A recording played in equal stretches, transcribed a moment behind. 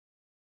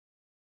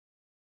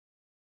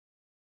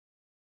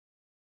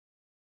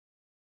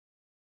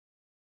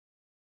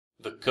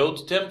The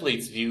Code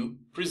Templates view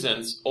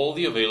presents all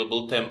the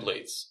available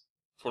templates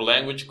for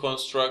language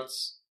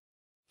constructs,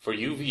 for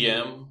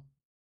UVM,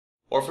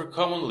 or for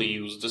commonly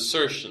used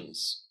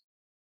assertions.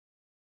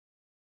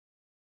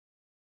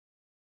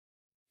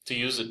 To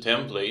use a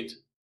template,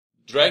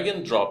 drag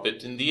and drop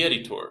it in the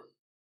editor.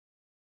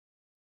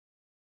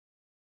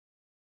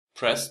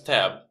 Press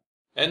Tab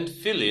and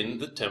fill in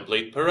the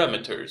template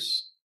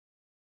parameters.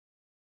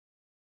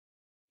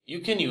 You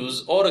can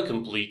use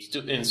autocomplete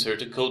to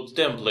insert a code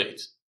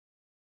template.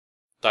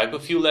 Type a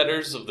few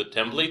letters of the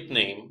template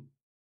name,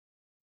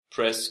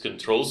 press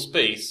Ctrl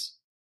space,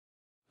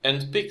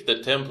 and pick the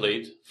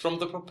template from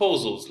the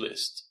proposals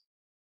list.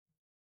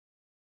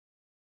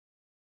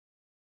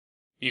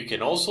 You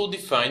can also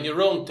define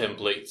your own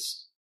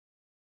templates.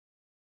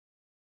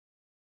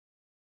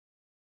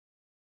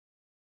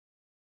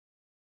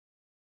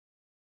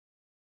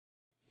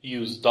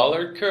 Use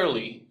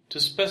 $curly to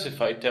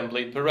specify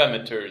template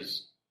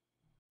parameters.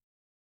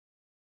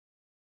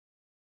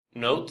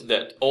 Note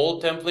that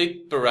all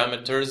template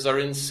parameters are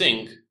in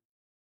sync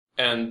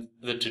and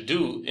the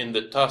to-do in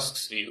the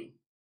tasks view.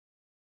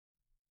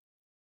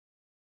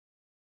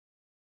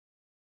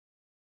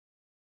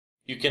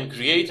 You can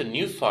create a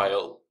new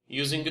file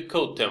using a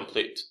code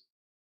template.